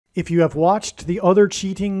If you have watched the other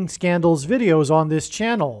cheating scandals videos on this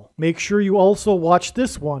channel, make sure you also watch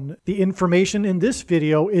this one. The information in this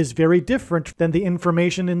video is very different than the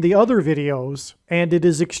information in the other videos, and it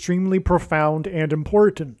is extremely profound and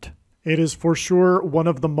important. It is for sure one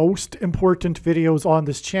of the most important videos on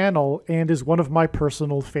this channel and is one of my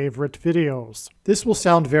personal favorite videos. This will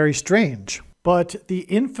sound very strange, but the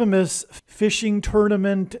infamous fishing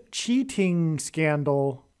tournament cheating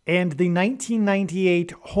scandal and the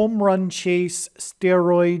 1998 home run chase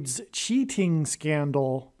steroids cheating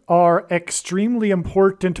scandal are extremely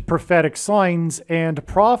important prophetic signs and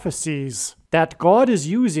prophecies that God is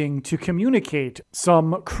using to communicate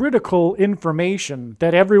some critical information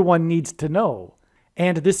that everyone needs to know.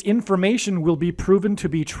 And this information will be proven to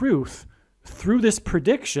be truth through this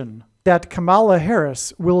prediction that Kamala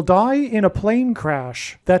Harris will die in a plane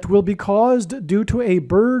crash that will be caused due to a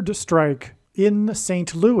bird strike in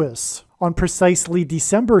St. Louis on precisely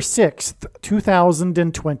December 6th,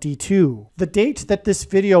 2022. The date that this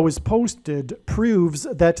video is posted proves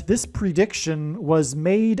that this prediction was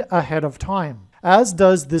made ahead of time, as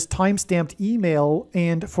does this timestamped email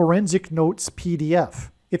and forensic notes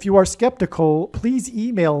PDF. If you are skeptical, please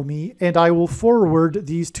email me and I will forward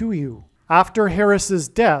these to you. After Harris's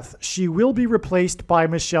death, she will be replaced by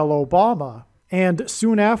Michelle Obama, and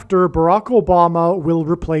soon after, Barack Obama will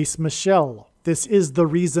replace Michelle. This is the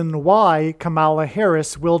reason why Kamala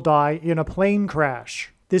Harris will die in a plane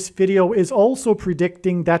crash. This video is also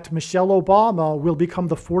predicting that Michelle Obama will become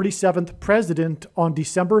the 47th president on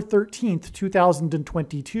December 13th,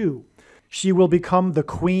 2022. She will become the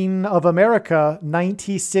Queen of America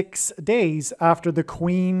 96 days after the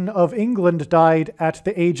Queen of England died at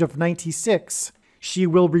the age of 96. She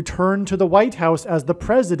will return to the White House as the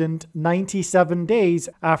president 97 days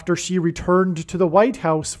after she returned to the White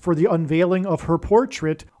House for the unveiling of her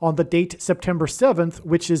portrait on the date September 7th,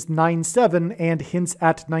 which is 9/7 and hints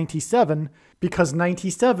at 97, because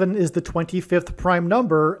 97 is the 25th prime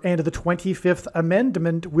number and the 25th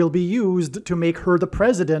Amendment will be used to make her the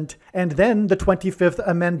president, and then the 25th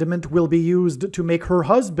Amendment will be used to make her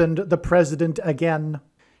husband the president again.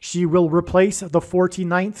 She will replace the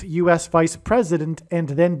 49th U.S. Vice President and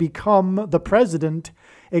then become the President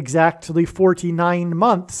exactly 49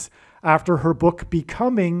 months after her book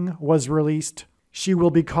Becoming was released. She will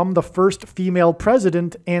become the first female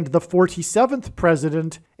president and the 47th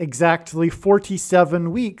president exactly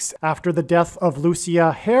 47 weeks after the death of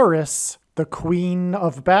Lucia Harris, the Queen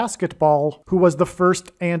of Basketball, who was the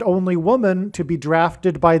first and only woman to be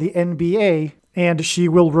drafted by the NBA, and she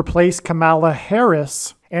will replace Kamala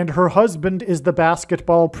Harris, and her husband is the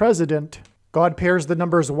basketball president. God pairs the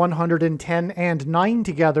numbers 110 and 9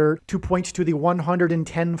 together to point to the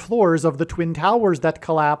 110 floors of the Twin Towers that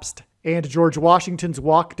collapsed, and George Washington's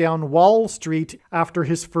walk down Wall Street after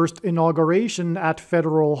his first inauguration at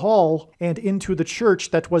Federal Hall, and into the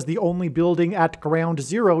church that was the only building at Ground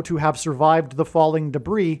Zero to have survived the falling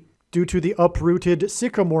debris, due to the uprooted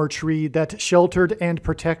sycamore tree that sheltered and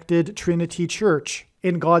protected Trinity Church.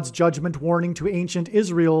 In God's judgment warning to ancient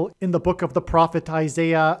Israel in the book of the prophet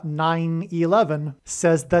Isaiah 9:11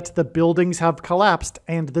 says that the buildings have collapsed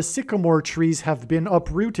and the sycamore trees have been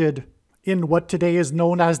uprooted. In what today is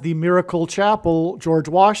known as the Miracle Chapel, George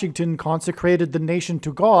Washington consecrated the nation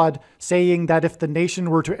to God, saying that if the nation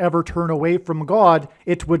were to ever turn away from God,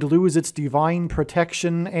 it would lose its divine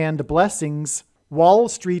protection and blessings. Wall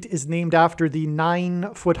Street is named after the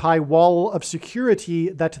 9-foot-high wall of security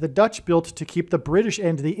that the Dutch built to keep the British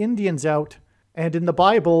and the Indians out. And in the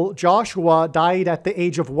Bible, Joshua died at the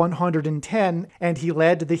age of 110, and he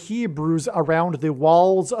led the Hebrews around the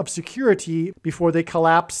walls of security before they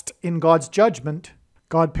collapsed in God's judgment.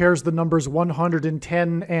 God pairs the numbers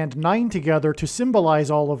 110 and 9 together to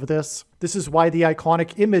symbolize all of this. This is why the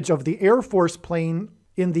iconic image of the Air Force plane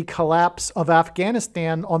in the collapse of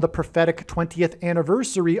Afghanistan on the prophetic 20th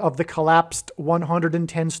anniversary of the collapsed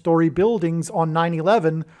 110-story buildings on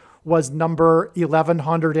 9/11 was number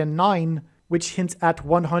 1109, which hints at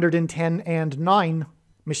 110 and 9.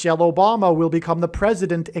 Michelle Obama will become the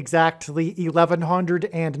president exactly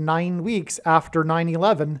 1109 weeks after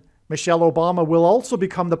 9/11. Michelle Obama will also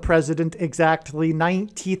become the president exactly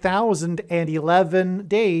 90,011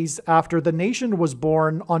 days after the nation was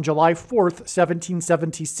born on July 4th,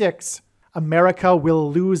 1776. America will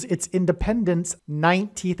lose its independence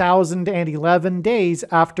 90,011 days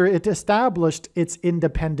after it established its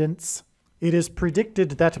independence. It is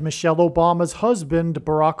predicted that Michelle Obama's husband,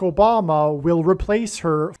 Barack Obama, will replace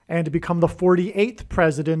her and become the 48th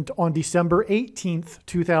president on December 18th,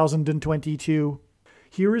 2022.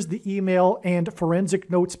 Here is the email and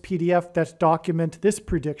forensic notes PDF that document this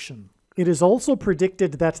prediction. It is also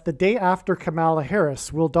predicted that the day after Kamala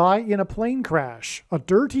Harris will die in a plane crash. A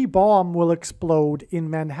dirty bomb will explode in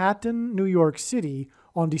Manhattan, New York City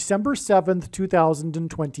on December 7th,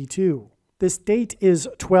 2022. This date is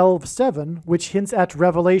 12/7, which hints at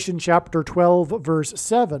Revelation chapter 12, verse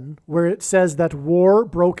 7, where it says that war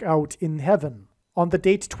broke out in heaven. On the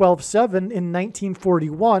date 12/7 in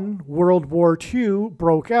 1941, World War II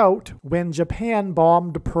broke out when Japan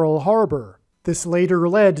bombed Pearl Harbor. This later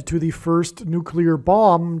led to the first nuclear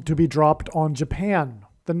bomb to be dropped on Japan.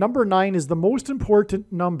 The number 9 is the most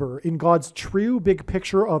important number in God's true big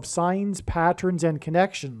picture of signs, patterns, and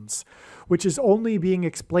connections, which is only being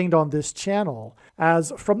explained on this channel,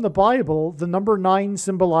 as from the Bible, the number 9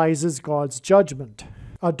 symbolizes God's judgment.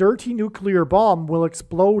 A dirty nuclear bomb will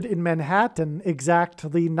explode in Manhattan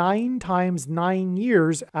exactly 9 times 9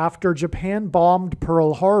 years after Japan bombed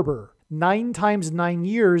Pearl Harbor. 9 times 9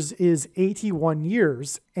 years is 81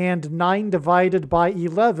 years, and 9 divided by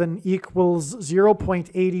 11 equals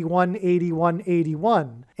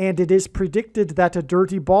 0.818181, and it is predicted that a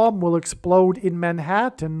dirty bomb will explode in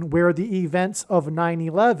Manhattan where the events of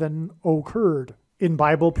 9/11 occurred. In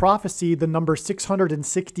Bible prophecy, the number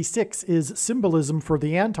 666 is symbolism for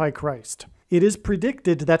the Antichrist. It is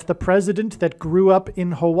predicted that the president that grew up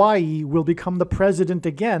in Hawaii will become the president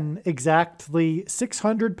again exactly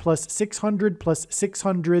 600 plus 600 plus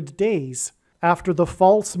 600 days after the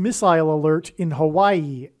false missile alert in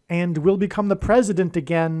Hawaii, and will become the president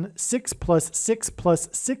again 6 plus 6 plus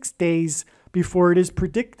 6 days before it is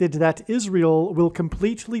predicted that Israel will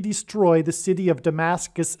completely destroy the city of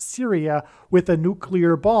Damascus, Syria, with a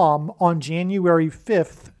nuclear bomb on January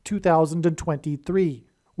 5th, 2023.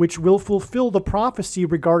 Which will fulfill the prophecy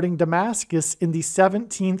regarding Damascus in the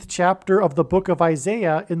 17th chapter of the book of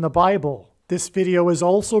Isaiah in the Bible. This video is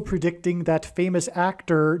also predicting that famous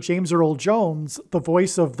actor James Earl Jones, the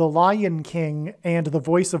voice of the Lion King and the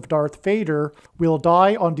voice of Darth Vader, will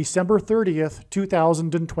die on December 30th,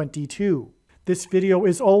 2022. This video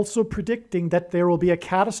is also predicting that there will be a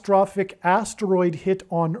catastrophic asteroid hit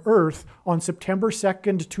on Earth on September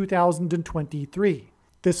 2nd, 2023.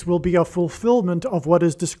 This will be a fulfillment of what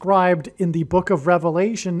is described in the book of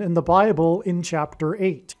Revelation in the Bible in chapter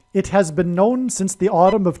 8. It has been known since the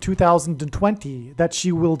autumn of 2020 that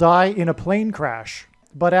she will die in a plane crash.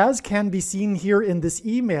 But as can be seen here in this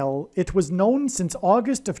email, it was known since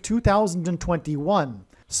August of 2021.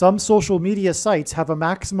 Some social media sites have a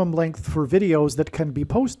maximum length for videos that can be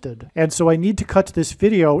posted, and so I need to cut this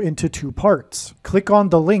video into 2 parts. Click on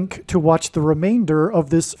the link to watch the remainder of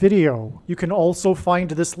this video. You can also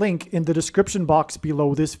find this link in the description box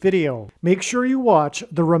below this video. Make sure you watch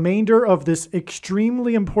the remainder of this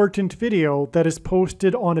extremely important video that is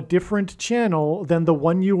posted on a different channel than the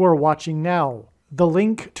one you are watching now. The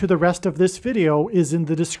link to the rest of this video is in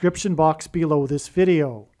the description box below this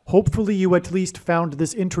video. Hopefully you at least found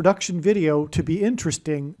this introduction video to be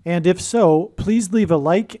interesting, and if so, please leave a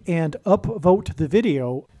like and upvote the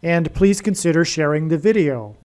video, and please consider sharing the video.